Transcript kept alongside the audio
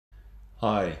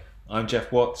Hi, I'm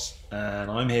Jeff Watts and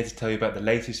I'm here to tell you about the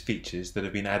latest features that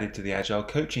have been added to the Agile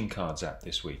Coaching Cards app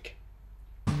this week.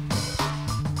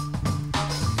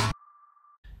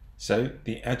 So,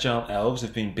 the Agile elves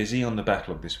have been busy on the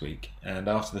backlog this week, and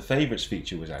after the favourites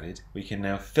feature was added, we can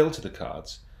now filter the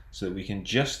cards so that we can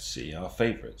just see our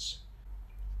favourites.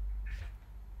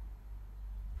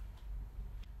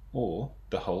 Or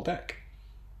the whole deck.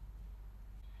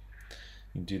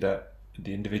 You can do that at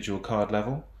the individual card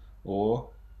level or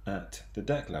at the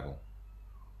deck level.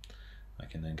 I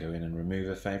can then go in and remove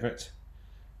a favourite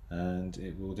and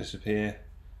it will disappear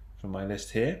from my list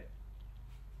here.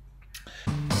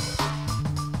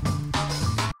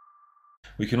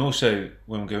 We can also,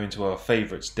 when we go into our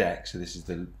favourites deck, so this is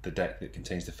the deck that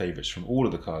contains the favourites from all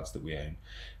of the cards that we own,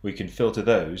 we can filter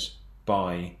those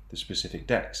by the specific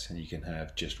decks, and you can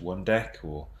have just one deck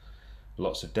or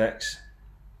lots of decks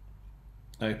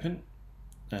open,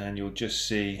 and you'll just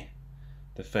see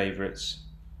the favourites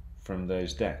from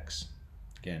those decks,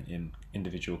 again in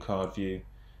individual card view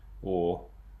or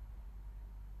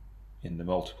in the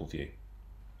multiple view.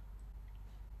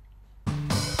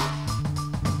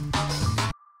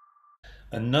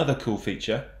 Another cool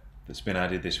feature that's been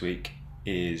added this week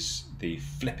is the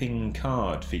flipping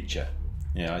card feature.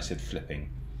 Yeah, I said flipping.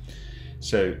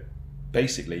 So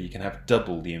basically you can have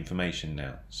double the information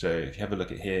now. So if you have a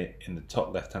look at here in the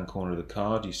top left hand corner of the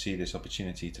card, you see this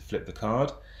opportunity to flip the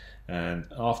card, and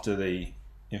after the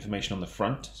information on the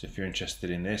front, so if you're interested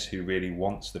in this, who really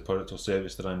wants the product or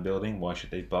service that I'm building, why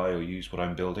should they buy or use what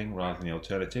I'm building rather than the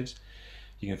alternatives,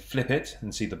 you can flip it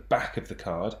and see the back of the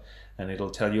card, and it'll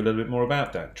tell you a little bit more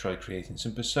about that. Try creating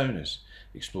some personas,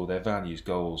 explore their values,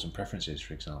 goals and preferences,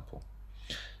 for example.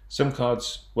 Some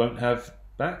cards won't have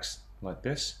backs like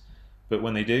this, but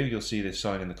when they do, you'll see this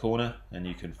sign in the corner and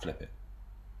you can flip it.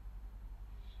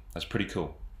 That's pretty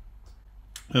cool.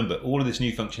 Remember, all of this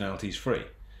new functionality is free.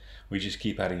 We just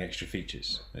keep adding extra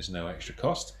features. There's no extra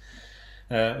cost.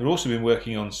 We've also been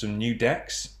working on some new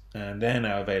decks, and they're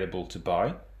now available to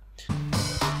buy.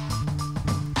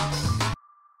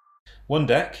 One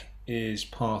deck is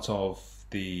part of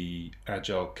the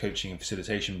Agile Coaching and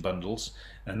Facilitation bundles,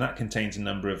 and that contains a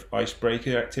number of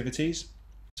icebreaker activities.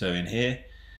 So in here,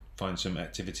 find some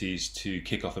activities to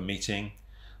kick off a meeting,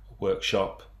 a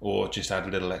workshop, or just add a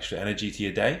little extra energy to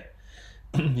your day.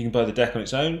 You can buy the deck on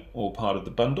its own or part of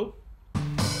the bundle.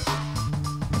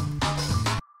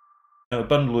 Now, a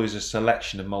bundle is a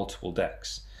selection of multiple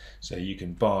decks, so you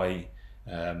can buy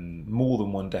more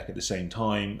than one deck at the same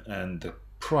time, and the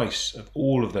price of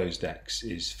all of those decks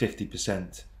is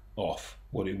 50% off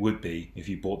what it would be if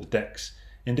you bought the decks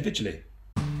individually.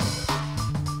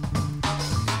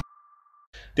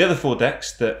 The other 4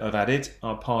 decks that I've added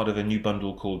are part of a new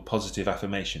bundle called Positive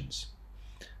Affirmations.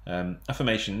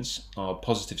 Affirmations are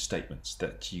positive statements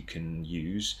that you can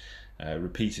use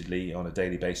repeatedly on a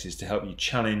daily basis to help you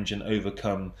challenge and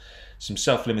overcome some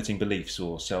self-limiting beliefs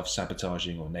or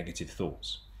self-sabotaging or negative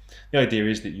thoughts. The idea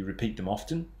is that you repeat them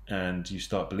often and you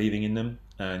start believing in them,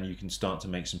 and you can start to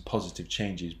make some positive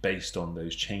changes based on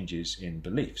those changes in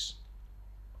beliefs.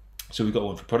 So we've got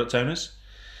one for product owners.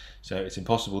 So it's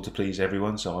impossible to please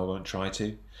everyone, so I won't try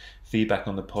to. Feedback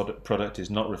on the product is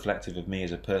not reflective of me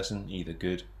as a person, either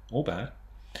good or bad.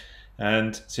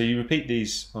 And so you repeat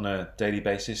these on a daily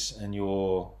basis and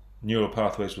your neural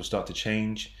pathways will start to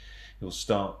change. You'll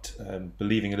start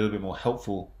believing a little bit more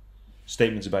helpful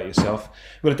statements about yourself.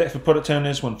 We've got a deck for product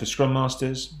owners, one for Scrum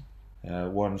Masters,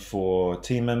 one for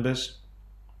team members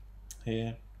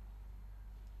here,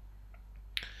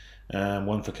 and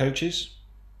one for coaches.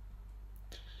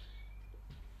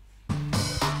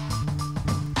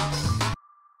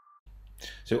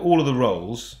 So all of the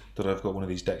roles that I've got one of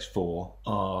these decks for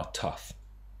are tough.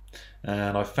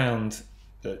 And I've found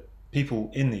that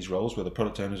people in these roles, whether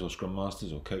product owners or Scrum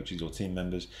Masters or coaches or team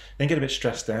members, they get a bit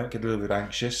stressed out, get a little bit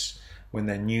anxious when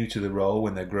they're new to the role,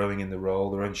 when they're growing in the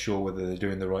role, they're unsure whether they're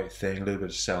doing the right thing, a little bit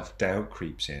of self-doubt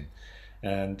creeps in.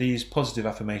 And these positive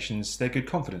affirmations, they're good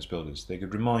confidence builders, they're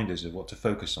good reminders of what to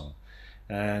focus on.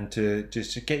 And to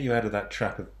get you out of that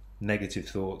trap of negative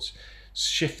thoughts,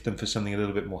 shift them for something a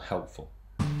little bit more helpful.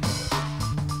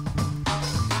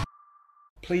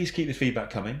 Please keep the feedback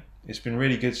coming. It's been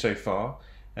really good so far.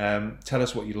 Tell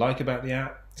us what you like about the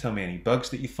app. Tell me any bugs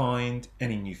that you find,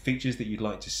 any new features that you'd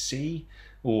like to see,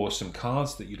 or some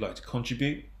cards that you'd like to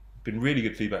contribute. Been really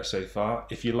good feedback so far.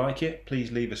 If you like it,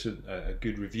 please leave us a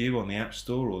good review on the App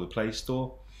Store or the Play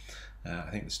Store. I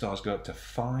think the stars go up to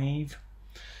 5.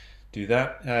 Do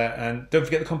that. And don't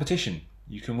forget the competition.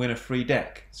 You can win a free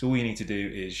deck. So all you need to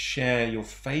do is share your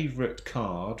favourite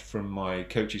card from my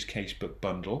Coach's Casebook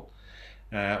bundle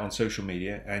on social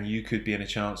media, and you could be in a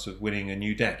chance of winning a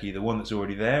new deck, either one that's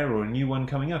already there or a new one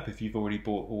coming up if you've already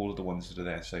bought all of the ones that are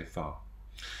there so far.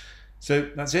 So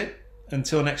that's it.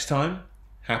 Until next time,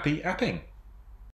 happy apping.